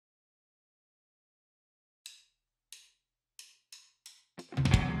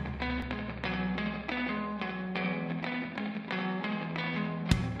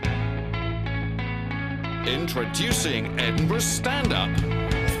Introducing Edinburgh's stand-up.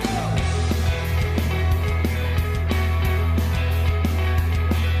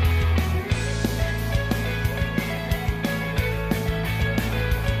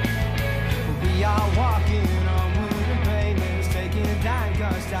 We are walking on wooden pavements, taking time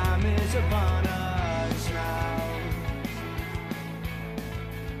 'cause time is upon us now.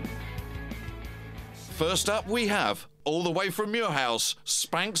 First up we have, all the way from Muirhouse,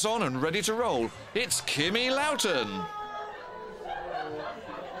 Spanx on and ready to roll, it's Kimmy Loughton.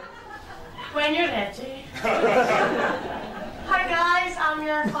 When you're ready. Hi guys, I'm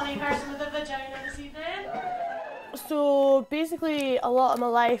your funny person with a vagina this evening. So basically a lot of my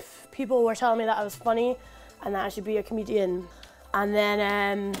life people were telling me that I was funny and that I should be a comedian. And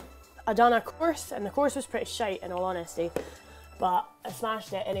then I done a course and the course was pretty shite in all honesty, but I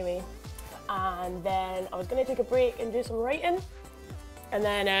smashed it anyway. And then I was going to take a break and do some writing, and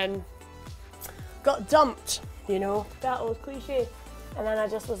then got dumped, you know, that old cliche. And then I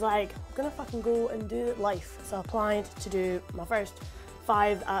just was like, I'm going to fucking go and do life. So I applied to do my first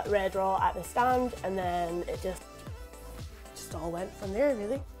 5 at Red Raw at the stand, and then it just all went from there,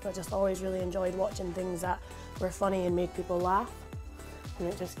 really. I just always really enjoyed watching things that were funny and made people laugh, and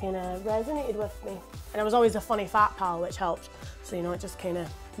it just kind of resonated with me. And I was always a funny fat pal, which helped. So, you know, it just kind of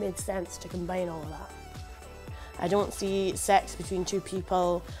made sense to combine all of that. I don't see sex between 2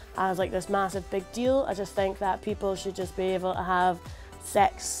 people as like this massive big deal. I just think that people should just be able to have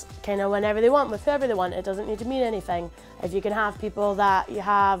sex kind of whenever they want, with whoever they want. It doesn't need to mean anything. If you can have people that you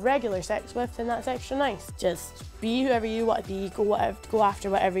have regular sex with, then that's extra nice. Just be whoever you want to be, go after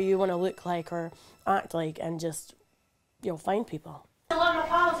whatever you want to look like or act like, and just, you'll find people. A lot of my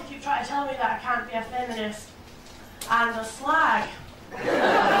pals who keep trying to tell me that I can't be a feminist and a slag.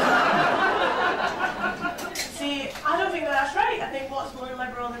 See, I don't think that's right. I think what's more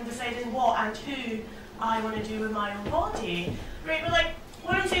liberal than deciding what and who I want to do with my own body. Right, but like,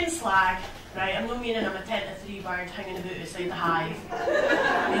 when I'm saying slag, right, I'm not meaning I'm a 10 to 3 bird hanging about outside the hive,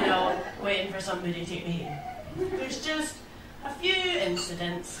 you know, waiting for somebody to take me home. There's just a few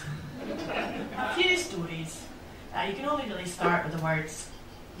incidents, a few stories that you can only really start with the words,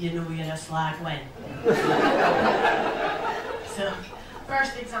 you know you're a slag when. So,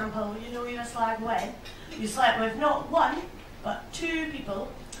 first example, you know you're a slag when you slept with not 1, but 2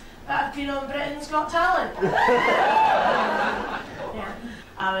 people that have been on Britain's Got Talent. Yeah,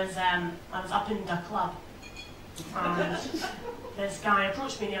 I was up in the club, and this guy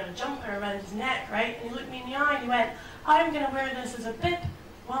approached me and he had a jumper around his neck, right? And he looked me in the eye and he went, "I'm going to wear this as a bib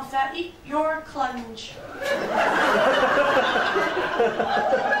whilst I eat your clunge."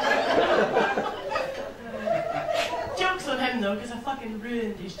 Joke's on him though, because I fucking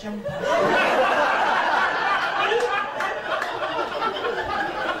ruined his jumper.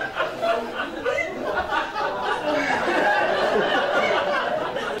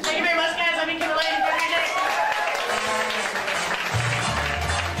 Thank you very much, guys. I've been Kim Loughton for every day.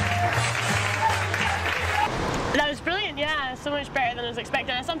 That was brilliant, yeah. So much better than I was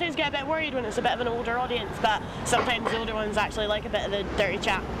expecting. I sometimes get a bit worried when it's a bit of an older audience, but sometimes the older ones actually like a bit of the dirty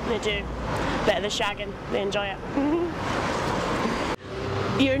chat. They do. A bit of the shagging. They enjoy it.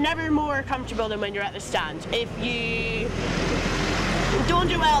 You're never more comfortable than when you're at the stand. If you don't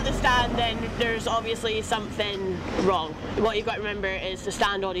do well at the stand, then there's obviously something wrong. What you've got to remember is the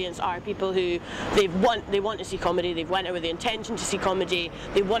stand audience are people who they want to see comedy, they've went out with the intention to see comedy,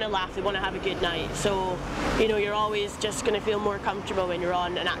 they want to laugh, they want to have a good night. So, you know, you're always just going to feel more comfortable when you're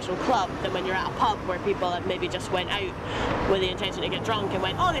on an actual club than when you're at a pub where people have maybe just went out with the intention to get drunk and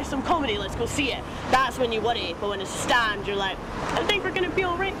went, "Oh, there's some comedy, let's go see it." That's when you worry, but when it's a stand, you're like, "I think we're going to be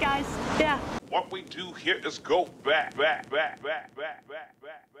alright, guys." Yeah. What we do here is go back.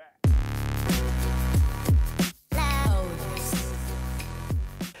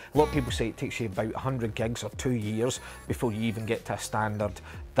 A lot of people say it takes you about 100 gigs or 2 years before you even get to a standard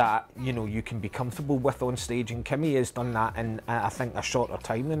that, you know, you can be comfortable with on stage, and Kimmy has done that in, I think, a shorter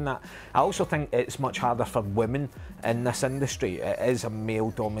time than that. I also think it's much harder for women in this industry. It is a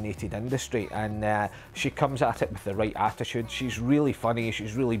male-dominated industry, and she comes at it with the right attitude. She's really funny,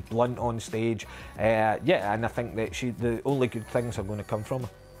 she's really blunt on stage, yeah, and I think that the only good things are going to come from her.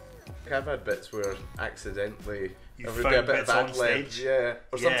 I've had bits where accidentally You there would be a found bit of bits on ad lib, stage. yeah.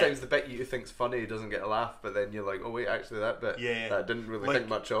 Or Yeah. sometimes the bit you think's funny doesn't get a laugh, but then you're like, oh wait, actually that bit that I didn't really think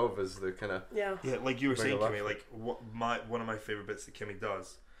much of is the kind of yeah, like you were saying, Kimmy. Like one of my favourite bits that Kimmy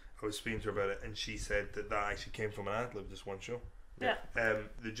does. I was speaking to her about it, and she said that actually came from an ad lib, just one show. Yeah.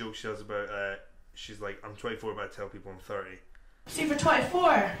 The joke she does about she's like, I'm 24, but I tell people I'm 30. See, for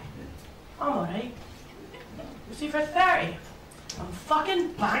 24, I'm alright. See, for 30, I'm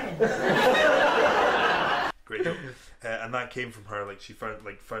fucking banging. Great joke. And that came from her, like she found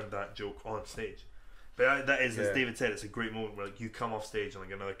that joke on stage. But that is, as David said, it's a great moment where like you come off stage and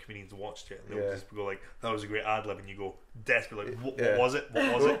like another comedian's watched it and they'll just go like, that was a great ad lib, and you go desperate like, what was it?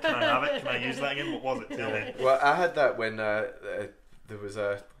 What was it? Can I have it? Can I use that again? What was it? Well, I had that when there was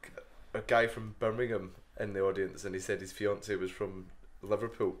a guy from Birmingham in the audience, and he said his fiance was from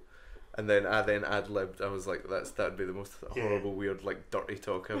Liverpool. And then I ad-libbed. I was like, that'd be the most horrible, weird, like, dirty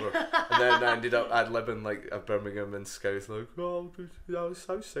talk ever. And then I ended up ad-libbing, like, a Birmingham and Scouse, like, oh, that was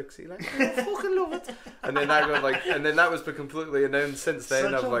so sexy, like, I fucking love it. And then I got, like, and then that was completely, and then since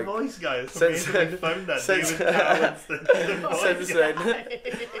then Such I've, like... voice, guys. Since then... found that since then...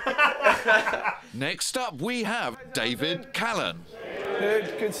 Next up, we have David Callan.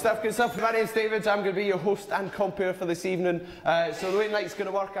 Good stuff. My name's David. I'm going to be your host and compere for this evening. So the way night's going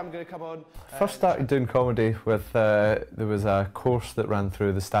to work, I'm going to come on. First started doing comedy with there was a course that ran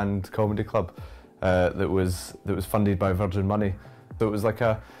through the Stand Comedy Club that was funded by Virgin Money. So it was like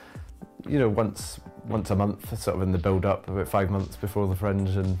a, you know, once a month, sort of in the build up, about 5 months before the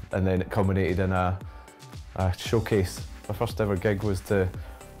Fringe, and then it culminated in a showcase. My first ever gig was to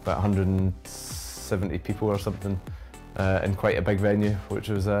about 170 people or something. In quite a big venue, which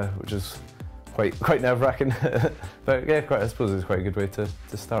was quite nerve-wracking, but yeah, I suppose it was quite a good way to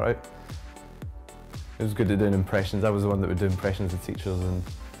start out. It was good at doing impressions. I was the one that would do impressions of teachers and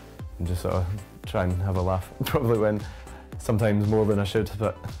just sort of try and have a laugh. Probably went sometimes more than I should,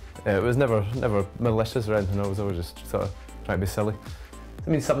 but it was never malicious or anything. I was always just sort of trying to be silly. I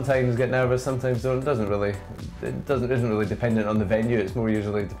mean, sometimes get nervous, sometimes don't. It isn't really dependent on the venue. It's more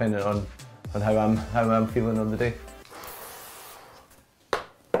usually dependent on how I'm feeling on the day.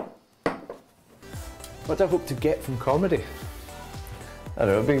 What do I hope to get from comedy? I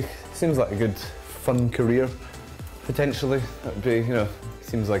don't know, seems like a good, fun career, potentially. That would be, you know,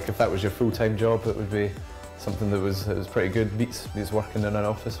 seems like if that was your full-time job, it would be something that was pretty good, beats working in an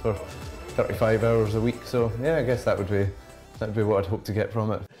office for 35 hours a week. So yeah, I guess that would be what I'd hope to get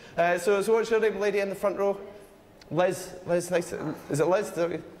from it. So what's your name, lady in the front row? Liz, nice. Is it Liz?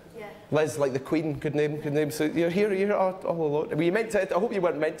 Yeah. Liz, like the Queen, good name. So you're here all alone. Were you meant to? I hope you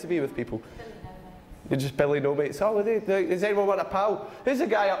weren't meant to be with people. You're just Billy no mates. Oh, does anyone want a pal? Who's the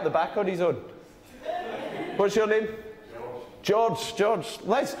guy up the back on his own? What's your name? George.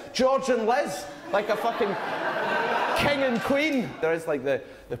 Liz. George and Liz. Like a fucking king and queen. There is like the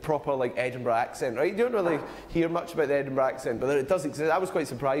proper like Edinburgh accent, right? You don't really hear much about the Edinburgh accent, but it does exist. I was quite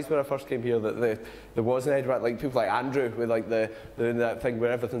surprised when I first came here that there was an Edinburgh, like people like Andrew with like that thing where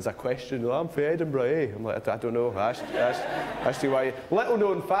everything's a question. Oh, I'm from Edinburgh, eh? I'm like, I don't know. Actually why. Little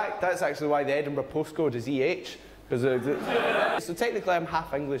known fact, that's actually why the Edinburgh postcode is EH. So technically I'm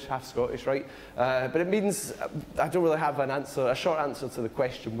half English, half Scottish, right? But it means I don't really have a short answer to the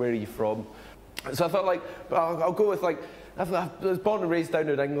question, where are you from? So I thought, like, I'll go with, like, I was born and raised down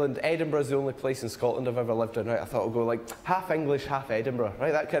in England. Edinburgh's the only place in Scotland I've ever lived in, right? I thought I'll go, like, half English, half Edinburgh,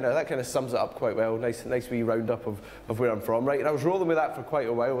 right? That kind of sums it up quite well. Nice wee roundup of where I'm from, right? And I was rolling with that for quite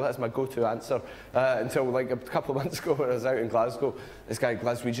a while. That's my go-to answer until, like, a couple of months ago when I was out in Glasgow. This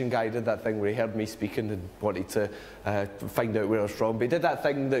Glaswegian guy did that thing where he heard me speaking and wanted to find out where I was from. But he did that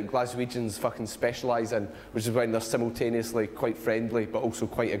thing that Glaswegians fucking specialise in, which is when they're simultaneously quite friendly but also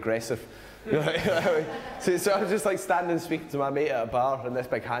quite aggressive. So I was just like standing speaking to my mate at a bar, and this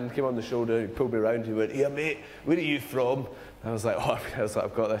big hand came on the shoulder and he pulled me around. He went, "Here mate, where are you from?" I was like,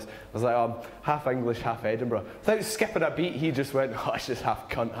 I've got this. I was like, I'm half English, half Edinburgh. Without skipping a beat, he just went, "Oh, it's just half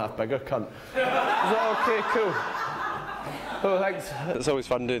cunt, half bigger cunt." I was like, okay, cool. Oh, thanks. It's always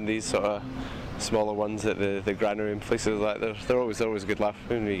fun doing these sort of smaller ones at the granary and places like that. They're always a good laugh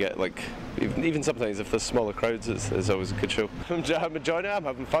when you get, like, even sometimes if there's smaller crowds, it's always a good show. I'm enjoying it. I'm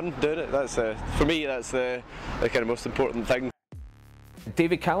having fun doing it. That's for me, that's the kind of most important thing.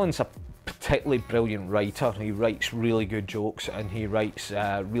 David Callan's a particularly brilliant writer. He writes really good jokes and he writes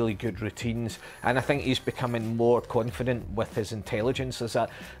really good routines, and I think he's becoming more confident with his intelligence.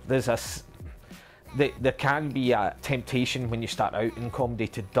 There can be a temptation when you start out in comedy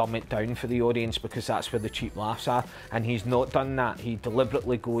to dumb it down for the audience, because that's where the cheap laughs are, and he's not done that. He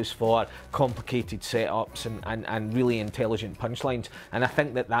deliberately goes for complicated setups and really intelligent punchlines, and I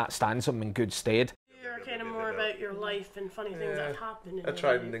think that stands him in good stead. You're kind of more about your life and funny things that have happened. I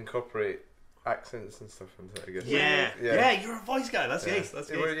try and incorporate accents and stuff into it, I guess. Yeah, you're a voice guy. That's ace.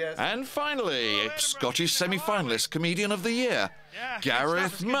 And finally, Scottish semi-finalist comedian of the year,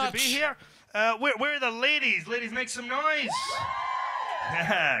 Gareth Much. Where are the ladies? Ladies, make some noise.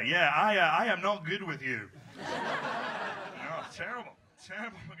 I am not good with you. Oh, terrible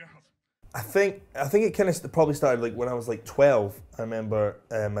girls. I think it kind of probably started like when I was like 12. I remember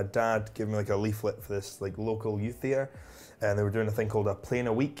my dad giving me like a leaflet for this like local youth theatre, and they were doing a thing called a play in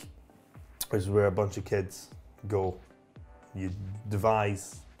a week, which is where a bunch of kids go. You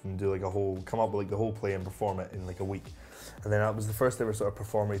devise and do like come up with like the whole play and perform it in like a week. And then that was the first ever sort of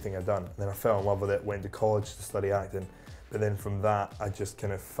performery thing I'd done. And then I fell in love with it, went to college to study acting. But then from that, I just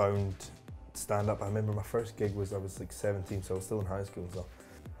kind of found stand-up. I remember my first gig was, I was like 17, so I was still in high school and stuff.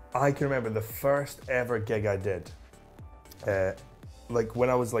 I can remember the first ever gig I did, like when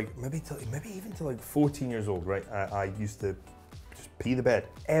I was like, maybe even till like 14 years old, right? I used to just pee the bed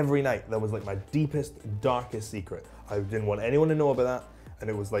every night. That was like my deepest, darkest secret. I didn't want anyone to know about that. And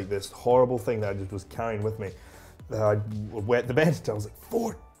it was like this horrible thing that I just was carrying with me. I wet the bed until I was like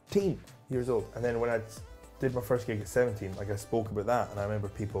 14 years old. And then when I did my first gig at 17, like I spoke about that, and I remember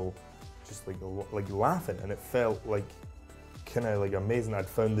people just like laughing, and it felt like kind of like amazing. I'd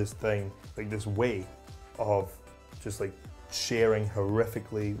found this thing, like this way of just like sharing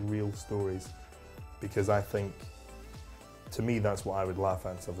horrifically real stories, because I think, to me, that's what I would laugh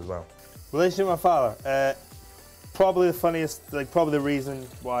at and stuff as well. Relationship with my father, probably the funniest, like probably the reason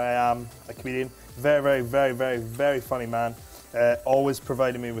why I am a comedian. Very, very, very, very, very funny man. Always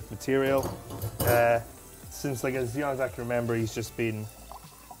provided me with material. Since like as young as I can remember, he's just been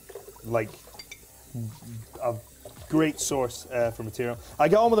like a great source for material. I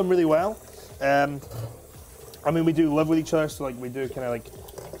get on with him really well. I mean, we do live with each other, so like we do kind of like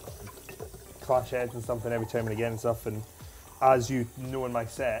clash heads and something every time and again and stuff. And as you know in my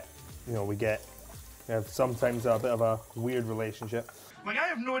set, you know, we have sometimes a bit of a weird relationship. Like, I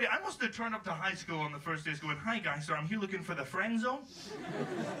have no idea. I must have turned up to high school on the first day going, "Hi guys, so I'm here looking for the friend zone.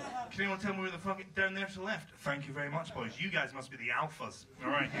 Can anyone tell me where the fuck down there to the left? Thank you very much, boys. You guys must be the alphas.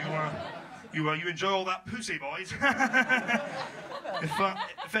 All right, you enjoy all that pussy, boys.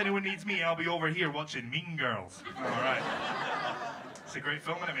 If anyone needs me, I'll be over here watching Mean Girls. All right." It's a great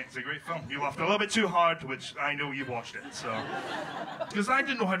film, isn't it? It's a great film. You laughed a little bit too hard, which I know you watched it, so. Because I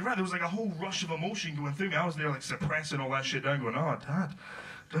didn't know how to react. There was like a whole rush of emotion going through me. I was there like suppressing all that shit down, going, "Oh,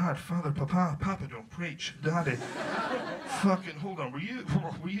 Dad, Father, Papa, don't preach. Daddy, fucking, hold on, were you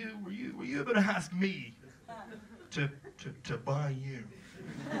about to ask me to buy you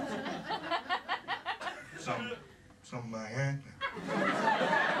some Viagra?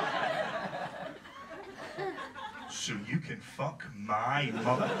 So you can fuck my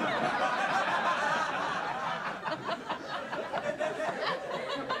mother?"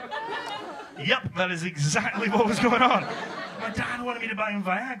 Yep, that is exactly what was going on. My dad wanted me to buy him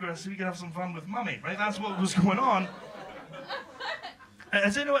Viagra so he could have some fun with Mummy, right? That's what was going on.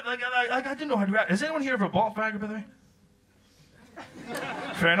 Has anyone, like, I didn't know how to react. Has anyone here ever bought Viagra, by the way?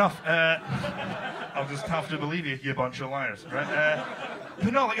 Fair enough. I'll just have to believe you, you bunch of liars, right?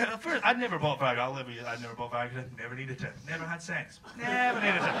 But no, like, at first, I'd never bought Viagra. I'll live with you. I'd never bought Viagra. Never needed to. Never had sex. Never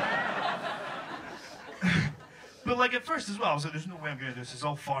needed to. But like at first as well, I was like, there's no way I'm going to do this. It's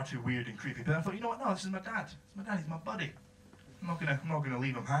all far too weird and creepy. But I thought, you know what? No, this is my dad. It's my dad. He's my buddy. I'm not gonna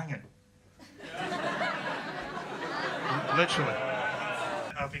leave him hanging. Literally.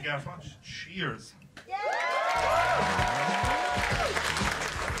 Thank you very much. Cheers.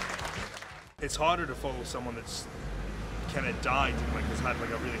 It's harder to follow someone that's kind of died and like has had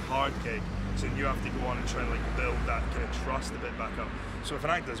like a really hard gig, so you have to go on and try and like build that kind of trust a bit back up. So if an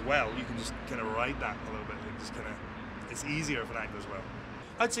act does well, you can just kind of ride that a little bit. And just kind of, it's easier if an act does well.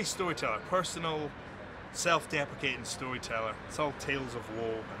 I'd say storyteller, personal, self-deprecating storyteller. It's all tales of woe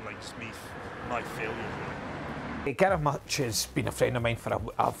and like just me, my failure. Gareth Much has been a friend of mine for a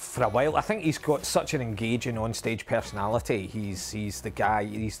while. I think he's got such an engaging on-stage personality. He's the guy,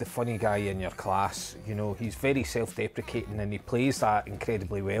 he's the funny guy in your class. You know, he's very self-deprecating and he plays that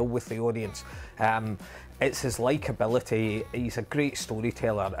incredibly well with the audience. It's his likeability. He's a great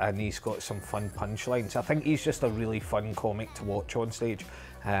storyteller and he's got some fun punchlines. I think he's just a really fun comic to watch on stage.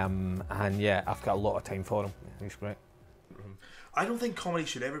 And yeah, I've got a lot of time for him. He's great. I don't think comedy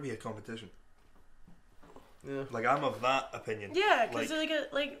should ever be a competition. Yeah. Like, I'm of that opinion. Yeah, because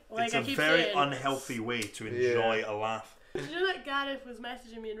like it's a very unhealthy way to enjoy a laugh. Did you know that Gareth was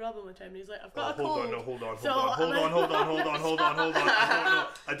messaging me and Robin one time and he's like, "I've got a hold cold." On, no, hold on.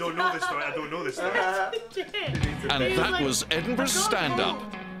 I don't know this story. And that was Edinburgh's stand-up.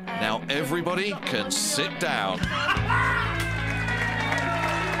 Now everybody can sit down.